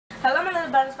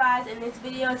Butterflies. In this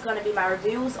video is going to be my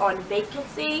reviews on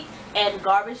Vacancy and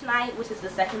Garbage Night, which is the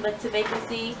second book to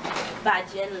Vacancy by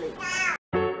Jen Lee.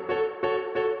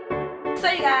 So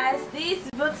you guys, these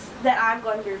books that I'm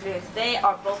going to be reviewing today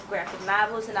are both graphic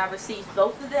novels, and I received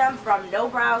both of them from No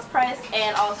Brows Press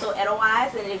and also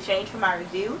Edelweiss in exchange for my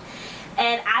review.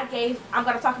 And I'm going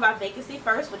to talk about Vacancy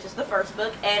first, which is the first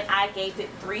book, and I gave it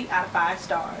 3 out of 5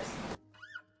 stars.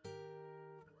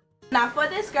 Now for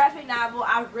this graphic novel,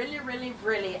 I really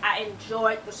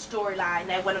enjoyed the storyline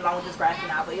that went along with this graphic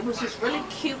novel. It was just really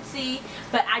cutesy,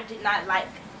 but I did not like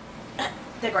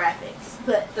the graphics.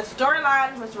 But the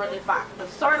storyline was really fun. The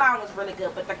storyline was really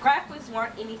good, but the graphics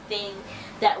weren't anything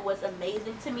that was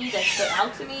amazing to me, that stood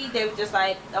out to me. They were just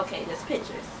like, okay, there's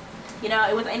pictures. You know,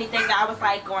 it wasn't anything that I was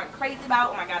like going crazy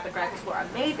about. Oh my god, the graphics were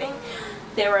amazing.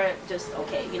 They were just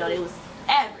okay, you know, it was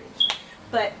average.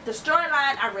 But the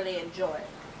storyline I really enjoyed.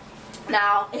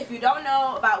 Now, if you don't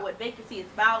know about what Vacancy is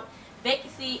about,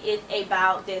 Vacancy is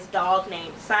about this dog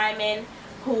named Simon,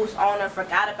 whose owner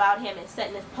forgot about him and set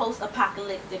in this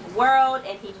post-apocalyptic world,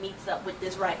 and he meets up with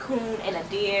this raccoon and a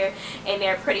deer, and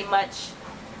they're pretty much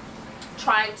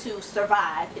trying to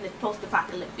survive in this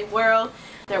post-apocalyptic world.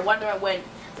 They're wondering when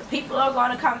the people are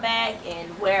going to come back and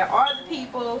where are the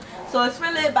people. So it's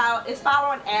really about, it's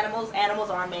following animals. Animals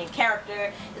are our main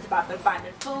character. It's about them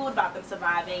finding food, about them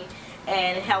surviving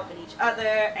and helping each other.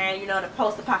 And you know, in a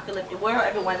post-apocalyptic world,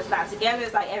 everyone is not together.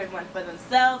 It's like everyone for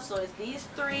themselves. So it's these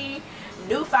 3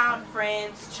 newfound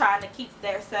friends trying to keep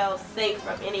themselves safe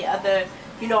from any other,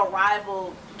 you know,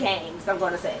 rival gangs, I'm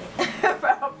going to say,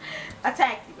 from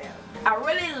attacking them. I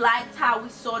really liked how we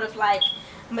sort of like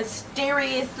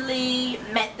mysteriously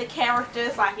met the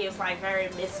characters, like it was like very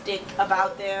mystic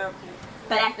about them,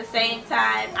 but at the same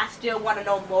time I still want to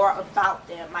know more about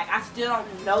them. Like I still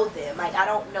don't know them, like I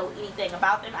don't know anything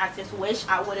about them. I just wish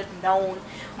I would have known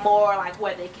more, like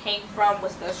where they came from,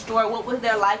 what's their story, what was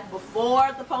their life before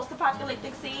the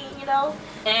post-apocalyptic scene, you know.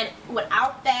 And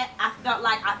without that, I felt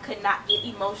like I could not get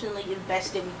emotionally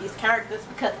invested with these characters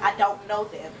because I don't know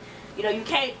them. You know, you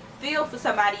can't feel for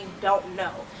somebody you don't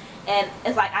know. And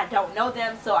it's like I don't know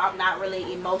them, so I'm not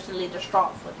really emotionally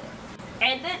distraught for them.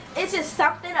 And then it's just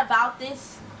something about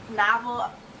this novel,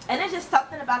 and it's just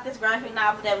something about this graphic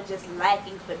novel that was just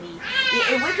lacking for me.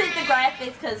 It wasn't the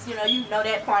graphics, because you know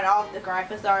that point off, the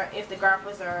graphics are, if the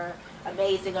graphics are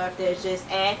amazing or if they're just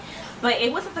but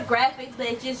it wasn't the graphics, but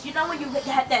it just, you know, when you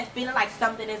have that feeling like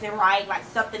something isn't right, like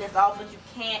something is off, but you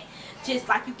can't just,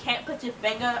 like, you can't put your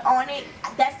finger on it.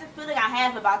 That's the feeling I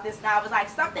have about this now. It's like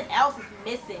something else is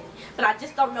missing, but I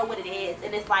just don't know what it is,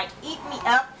 and it's like eating me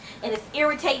up, and it's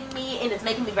irritating me, and it's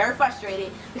making me very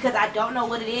frustrated because I don't know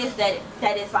what it is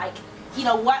that is like, you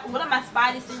know, what are my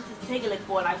spidey senses tingling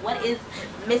for? Like, what is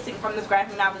missing from this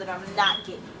graphic novel that I'm not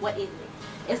getting? What is it?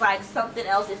 It's like something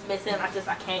else is missing. I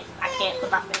can't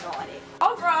put my finger on it.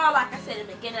 Overall, like I said in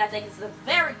the beginning, I think it's a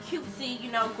very cutesy,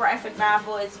 you know, graphic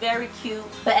novel. It's very cute,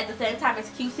 but at the same time it's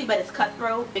cutesy, but it's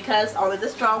cutthroat because only the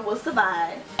strong will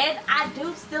survive. And I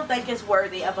do still think it's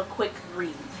worthy of a quick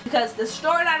read because the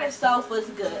storyline itself was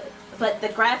good, but the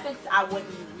graphics I wouldn't,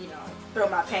 you know, throw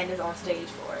my panties on stage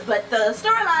for it. But the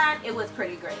storyline, it was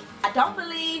pretty great. I don't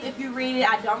believe, if you read it,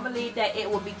 I don't believe that it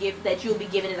will be that you'll be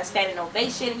given it a standing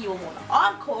ovation. You will want an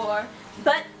encore.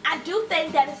 But I do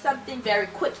think that it's something very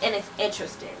quick and it's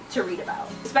interesting to read about,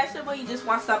 especially when you just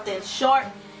want something short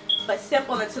but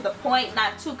simple and to the point,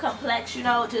 not too complex, you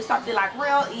know, just something like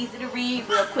real easy to read,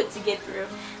 real quick to get through.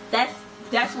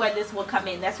 That's where this will come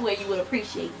in. That's where you would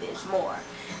appreciate this more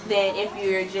than if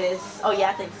you're just, oh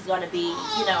yeah, I think this is going to be,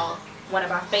 you know, one of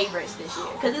my favorites this year,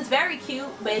 because it's very cute,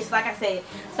 but it's like I said,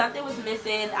 something was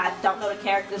missing. I don't know the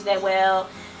characters that well,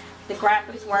 the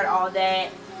graphics weren't all that,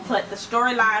 but the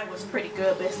storyline was pretty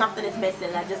good, but something is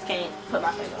missing. I just can't put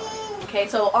my finger on it. Okay,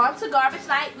 so on to Garbage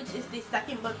Night, which is the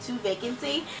second book to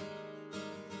Vacancy,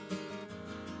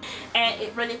 and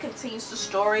it really continues the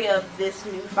story of this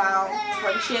newfound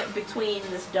friendship between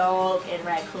this dog and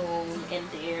raccoon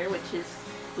and deer, which is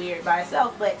weird by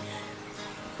itself, but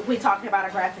we're talking about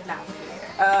a graphic novel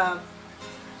here.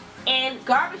 In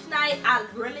Garbage Night, I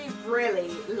really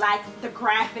like the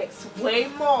graphics way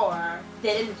more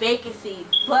than in Vacancy,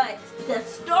 but the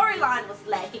storyline was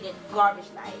lacking in Garbage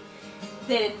Night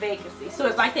than in Vacancy. So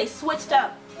it's like they switched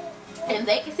up. In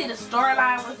Vacancy, the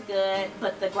storyline was good,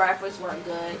 but the graphics weren't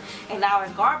good. And now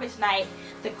in Garbage Night,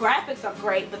 the graphics are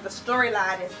great, but the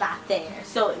storyline is not there.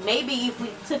 So maybe if we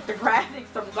took the graphics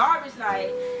from Garbage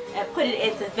Night and put it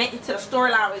into the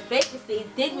storyline with Vacancy,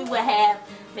 then we would have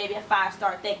maybe a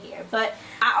 5-star thing here. But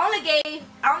I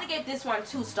only gave this one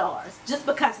 2 stars just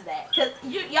because of that. Because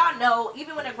y'all know,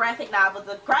 even with a graphic novel,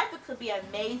 the graphics could be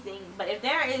amazing, but if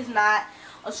there is not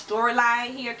a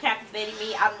storyline here captivating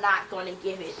me, I'm not going to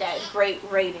give it that great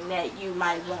rating that you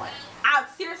might want. I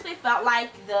seriously felt like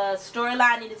the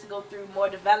storyline needed to go through more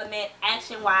development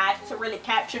action-wise to really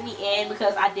capture me in,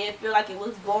 because I did feel like it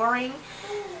was boring.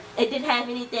 It didn't have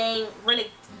anything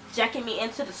really jacking me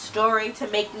into the story to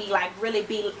make me like really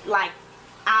be like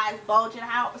eyes bulging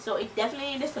out. So it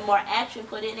definitely needed some more action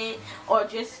put in it, or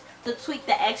just to tweak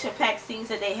the action-packed scenes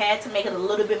that they had to make it a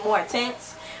little bit more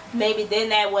intense. Maybe then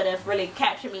that would have really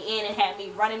captured me in and had me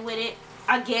running with it.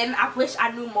 Again, I wish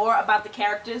I knew more about the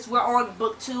characters. We're on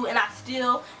book 2 and I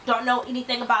still don't know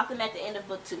anything about them at the end of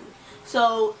book 2.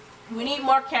 So we need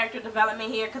more character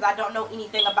development here, because I don't know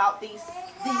anything about these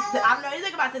I don't know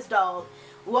anything about this dog.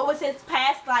 What was his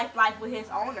past life like with his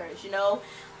owners, you know?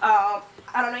 I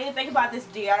don't know anything about this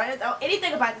deer. I don't know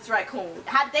anything about this raccoon.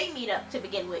 How did they meet up to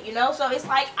begin with, you know? So it's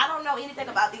like, I don't know anything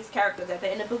about these characters at the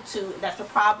end of book 2, and that's a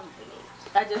problem for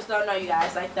me. I just don't know, you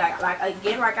guys, like that. Like,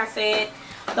 again, like I said,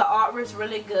 the art was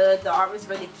really good. The art was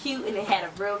really cute, and it had a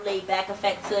real laid-back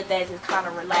effect to it that just kind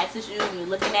of relaxes you when you're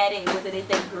looking at it. It wasn't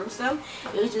anything gruesome.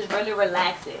 It was just really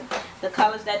relaxing. The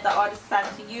colors that the artist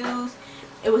decided to use,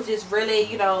 it was just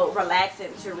really, you know,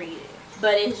 relaxing to read it.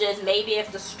 But it's just, maybe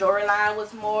if the storyline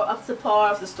was more up to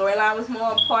par, if the storyline was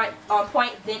more on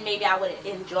point, then maybe I would have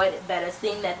enjoyed it better.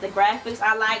 Seeing that the graphics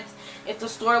I liked, if the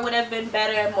story would have been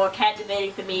better and more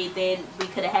captivating for me, then we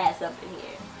could have had something here.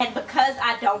 And because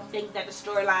I don't think that the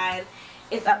storyline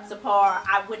is up to par,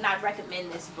 I would not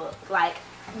recommend this book. Like,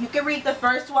 you can read the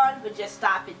first one, but just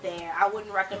stop it there. I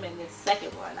wouldn't recommend this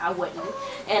second one. I wouldn't.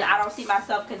 And I don't see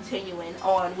myself continuing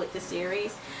on with the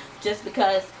series, just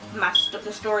because the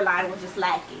storyline was just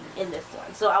lacking in this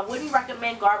one. So I wouldn't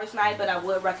recommend Garbage Night, but I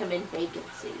would recommend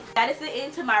Vacancy. That is the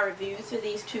end to my reviews for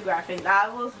these 2 graphic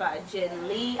novels by Jen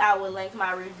Lee. I will link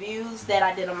my reviews that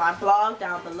I did on my blog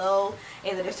down below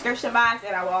in the description box,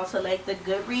 and I will also link the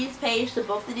Goodreads page to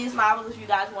both of these novels. If you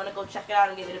guys want to go check it out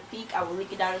and give it a peek, I will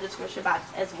link it down in the description box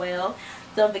as well.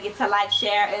 Don't forget to like,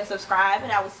 share, and subscribe,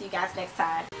 and I will see you guys next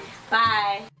time.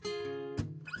 Bye!